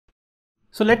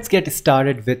So let's get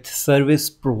started with service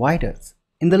providers.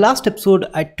 In the last episode,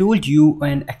 I told you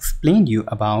and explained you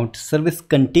about service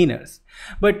containers.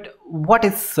 But what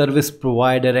is service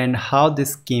provider and how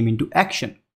this came into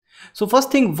action? So first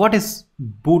thing, what is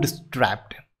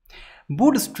bootstrapped?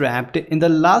 Bootstrapped, in the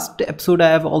last episode I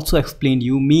have also explained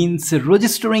you, means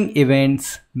registering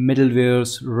events,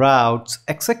 middlewares, routes,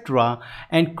 etc.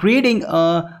 and creating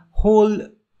a whole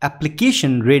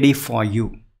application ready for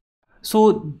you.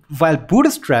 So while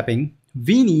bootstrapping,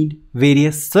 we need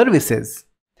various services,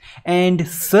 and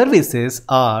services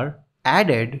are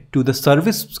added to the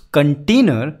service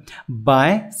container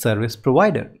by service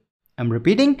provider. I'm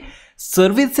repeating,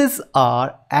 services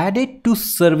are added to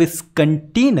service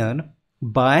container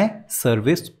by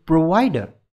service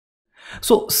provider.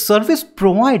 So service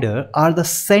provider are the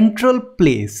central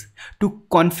place to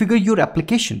configure your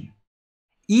application.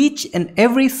 Each and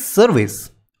every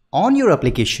service on your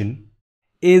application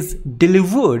is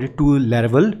delivered to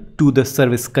Laravel to the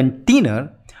service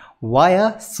container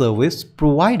via service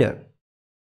provider.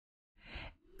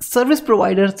 Service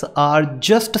providers are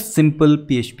just a simple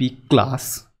PHP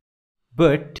class,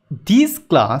 but these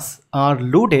classes are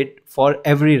loaded for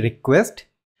every request.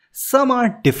 Some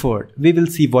are deferred. We will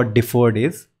see what deferred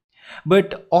is.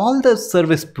 But all the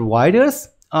service providers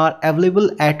are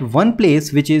available at one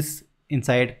place, which is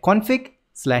inside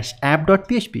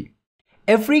config/app.php.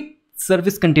 Every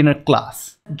service container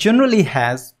class generally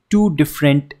has two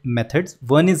different methods.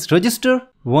 One is register,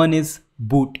 one is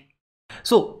boot.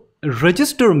 So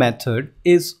register method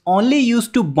is only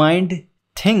used to bind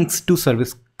things to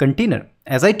service container.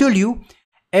 As I told you,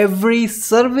 every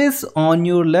service on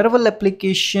your Laravel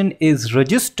application is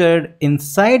registered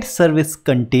inside service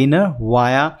container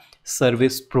via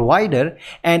service provider,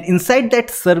 and inside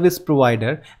that service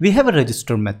provider we have a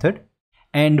register method,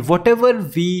 and whatever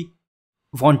we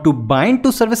want to bind to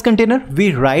service container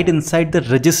we write inside the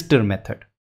register method.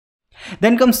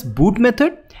 Then comes boot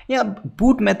method.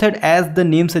 Boot method, as the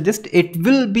name suggests, it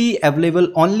will be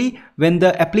available only when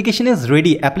the application is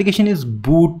ready, application is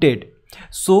booted.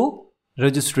 So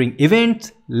registering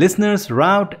events, listeners,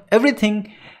 route,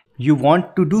 everything you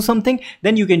want to do something,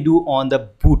 then you can do on the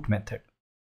boot method.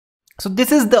 So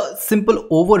this is the simple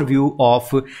overview of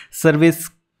service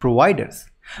providers.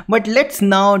 But let's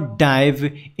now dive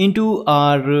into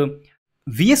our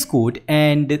VS Code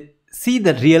and see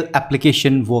the real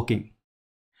application working.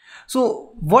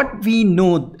 So what we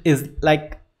know is,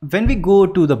 like, when we go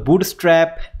to the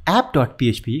bootstrap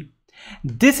app.php,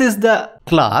 this is the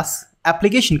class,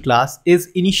 application class is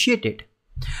initiated.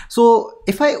 So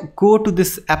if I go to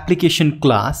this application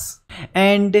class,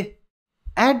 and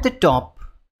at the top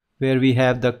where we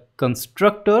have the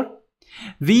constructor,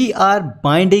 we are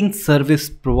binding service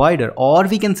provider, or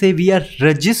we can say we are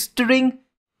registering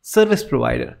service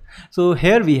provider. So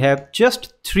here we have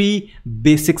just three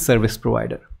basic service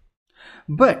provider.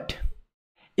 But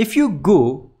if you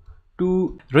go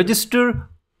to register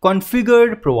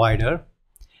configured provider,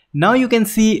 now you can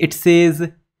see it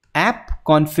says app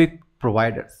config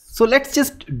provider. So let's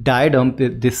just dive dump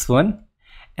this one,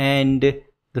 and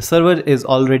the server is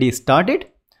already started.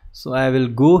 So I will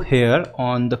go here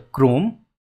on the Chrome,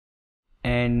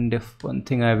 and one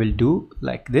thing I will do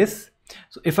like this.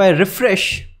 So if I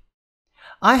refresh,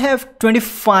 I have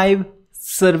 25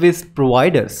 service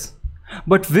providers.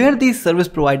 But where these service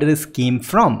providers came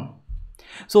from?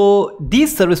 So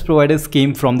these service providers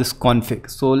came from this config.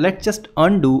 So let's just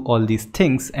undo all these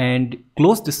things and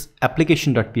close this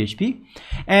application.php.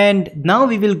 And now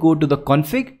we will go to the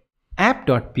config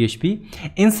app.php.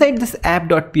 Inside this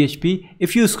app.php,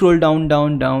 if you scroll down,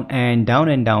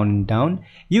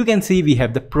 you can see we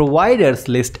have the providers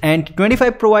list and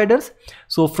 25 providers.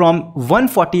 So from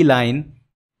 140 line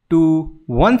to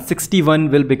 161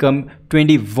 will become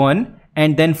 21,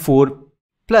 and then 4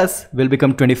 plus will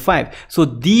become 25. So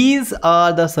these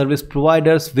are the service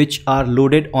providers which are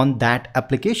loaded on that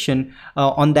application,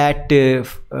 on that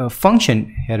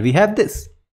function. Here we have this.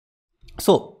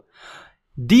 So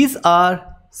these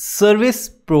are service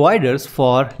providers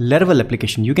for Laravel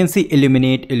application. You can see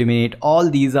illuminate, all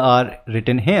these are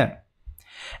written here.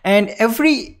 And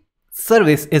every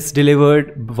service is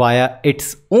delivered via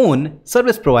its own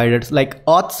service providers, like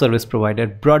auth service provider,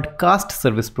 broadcast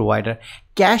service provider,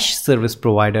 cache service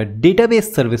provider,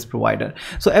 database service provider.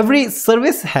 So every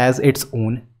service has its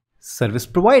own service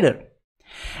provider.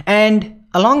 And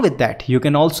along with that, you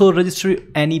can also register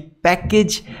any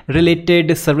package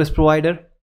related service provider,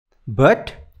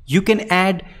 but you can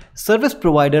add service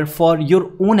provider for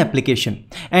your own application,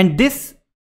 and this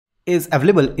is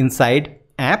available inside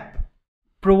app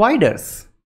providers.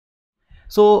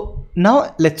 So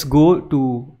now let's go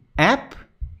to app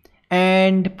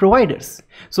and providers.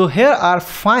 So here are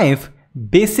 5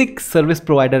 basic service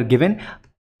provider given.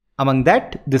 Among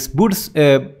that, this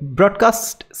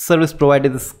broadcast service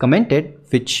provider is commented,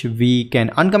 which we can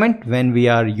uncomment when we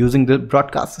are using the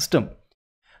broadcast system.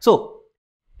 So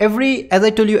as I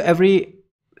told you, every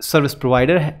service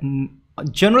provider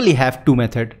generally have 2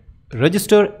 methods,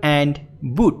 register and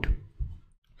boot.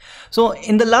 So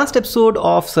in the last episode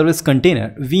of service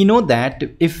container, we know that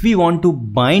if we want to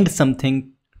bind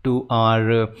something to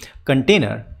our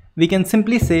container, we can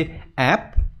simply say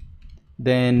app,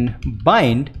 then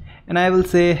bind, and I will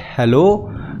say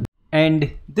hello,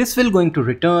 and this will going to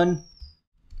return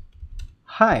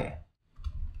hi.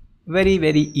 Very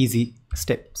easy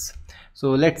steps.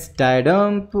 So let's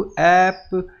dump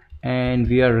app, and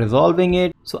we are resolving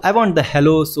it. So I want the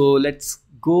hello, so let's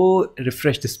go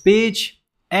refresh this page,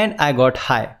 and I got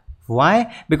hi.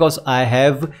 Why? Because I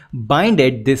have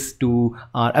binded this to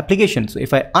our application. So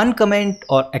if I uncomment,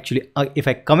 or actually if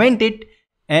I comment it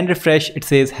and refresh, it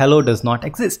says hello does not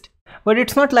exist. But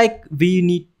it's not like we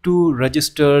need to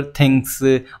register things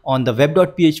on the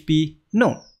web.php.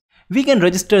 No, we can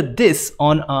register this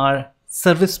on our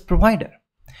service provider.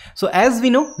 So as we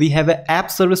know, we have an app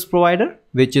service provider,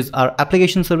 which is our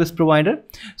application service provider.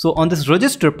 So on this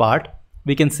register part,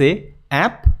 we can say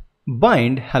app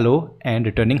bind hello and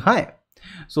returning hi.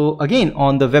 So again,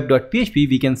 on the web.php,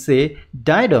 we can say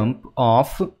dump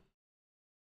of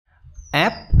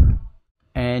app,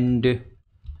 and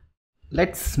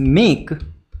let's make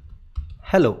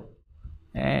hello,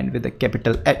 and with a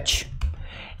capital H.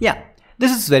 Yeah,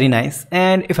 this is very nice.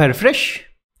 And if I refresh,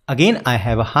 again I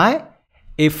have a hi.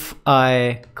 If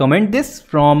I comment this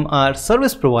from our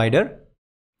service provider,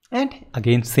 and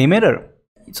again same error.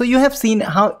 So you have seen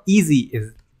how easy it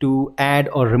is to add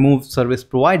or remove service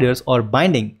providers or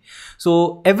binding.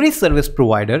 So every service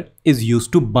provider is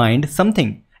used to bind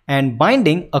something, and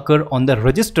binding occur on the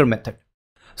register method.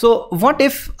 So what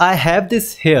if I have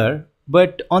this here,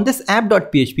 but on this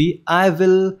app.php, I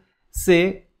will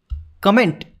say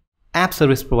comment app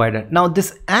service provider. Now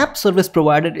this app service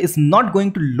provider is not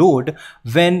going to load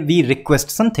when we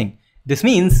request something. This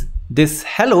means this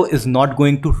hello is not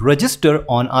going to register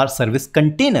on our service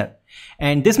container.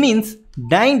 And this means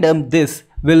dump this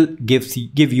will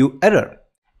give you error.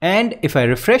 And if I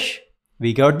refresh,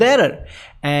 we got the error.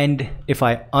 And if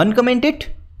I uncomment it,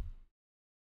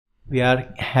 we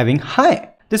are having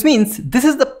hi. This means this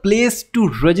is the place to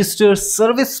register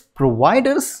service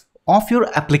providers of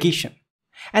your application.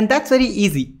 And that's very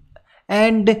easy.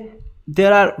 And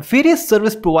there are various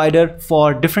service providers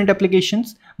for different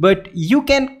applications, but you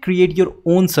can create your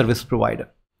own service provider.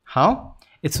 How?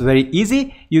 It's very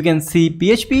easy. You can see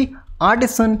PHP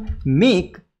artisan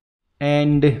make,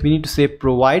 and we need to say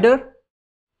provider.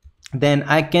 Then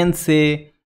I can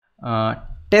say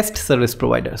test service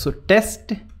provider. So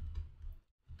test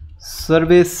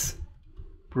service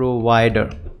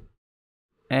provider,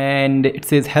 and it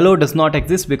says hello does not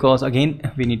exist because again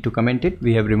we need to comment it.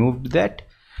 We have removed that.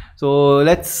 So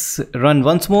let's run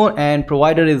once more, and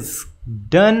provider is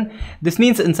done. This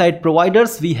means inside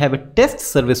providers we have a test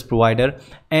service provider,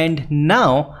 and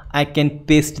now I can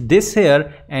paste this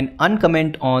here and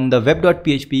uncomment on the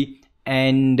web.php,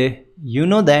 and you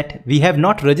know that we have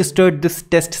not registered this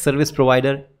test service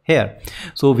provider here,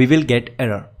 so we will get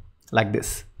error like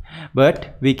this.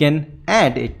 But we can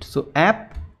add it. So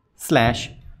app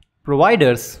 /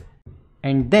 providers,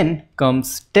 and then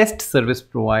comes test service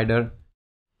provider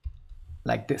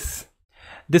like this.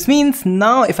 This means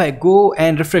now if I go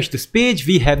and refresh this page,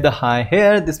 we have the hi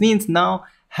here. This means now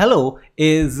hello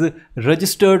is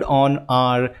registered on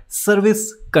our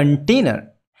service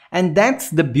container. And that's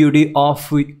the beauty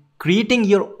of creating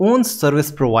your own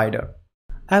service provider.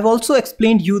 I've also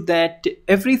explained you that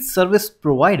every service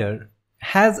provider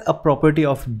has a property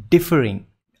of differing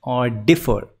or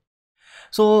differ.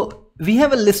 So we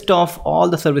have a list of all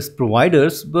the service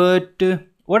providers, but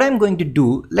what I'm going to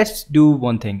do, let's do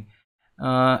one thing.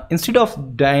 Instead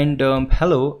of dump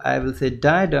hello, I will say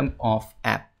dump of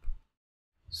app.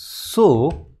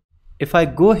 So if I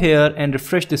go here and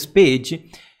refresh this page,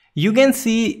 you can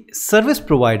see service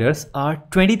providers are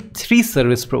 23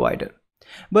 service provider.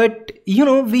 But you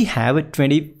know, we have a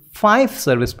 25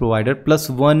 service provider plus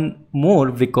one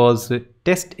more because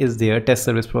test is there, test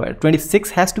service provider.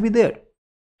 26 has to be there.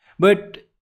 But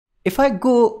if I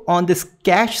go on this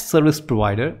cache service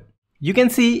provider, you can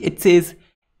see it says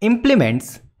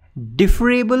implements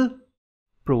differable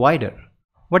provider.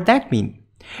 What that mean?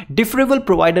 Differable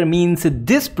provider means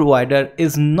this provider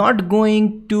is not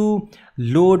going to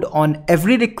load on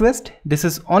every request. This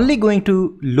is only going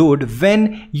to load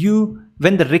when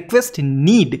the request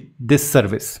need this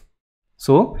service.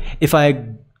 So if I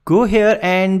go here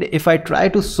and if I try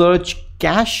to search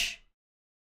cache,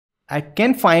 I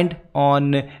can find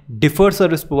on deferred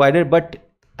service provider, but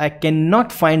I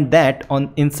cannot find that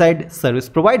on inside service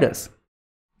providers.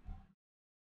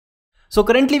 So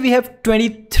currently we have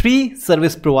 23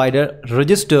 service provider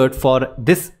registered for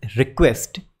this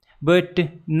request. But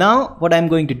now what I'm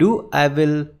going to do, I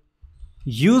will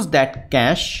use that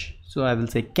cache. So I will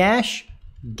say cache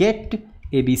get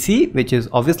ABC, which is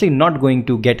obviously not going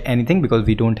to get anything because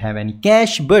we don't have any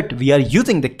cache, but we are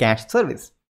using the cache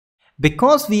service.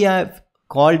 Because we have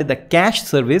called the cache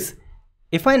service,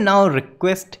 if I now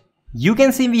request, you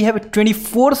can see we have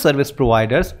 24 service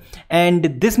providers,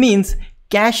 and this means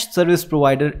cache service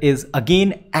provider is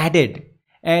again added,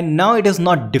 and now it is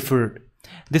not deferred.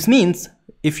 This means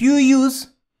if you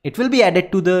use, it will be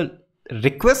added to the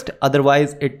request,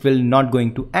 otherwise it will not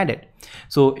going to add it.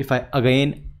 So if I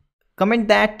again comment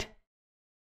that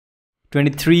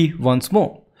 23 once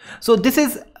more. So this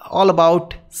is all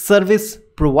about service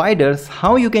providers,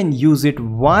 how you can use it,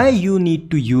 why you need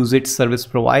to use it, service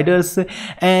providers,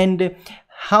 and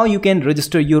how you can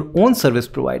register your own service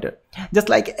provider. Just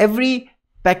like every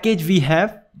package we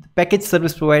have, package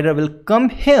service provider will come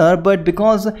here, but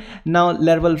because now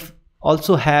Laravel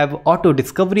also have auto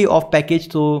discovery of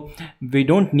package, so we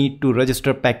don't need to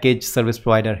register package service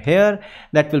provider here,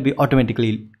 that will be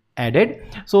automatically added.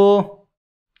 So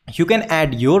you can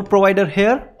add your provider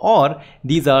here, or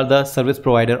these are the service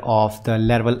provider of the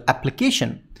Laravel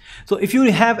application. So if you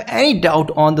have any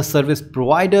doubt on the service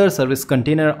provider, service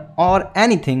container, or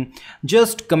anything,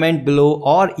 just comment below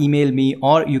or email me,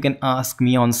 or you can ask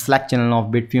me on Slack channel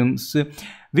of Bitfumes.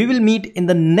 We will meet in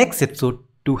the next episode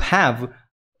to have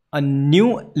a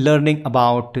new learning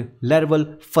about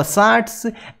Laravel facades,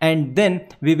 and then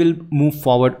we will move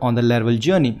forward on the Laravel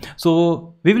journey.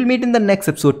 So we will meet in the next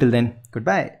episode. Till then,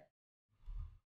 goodbye.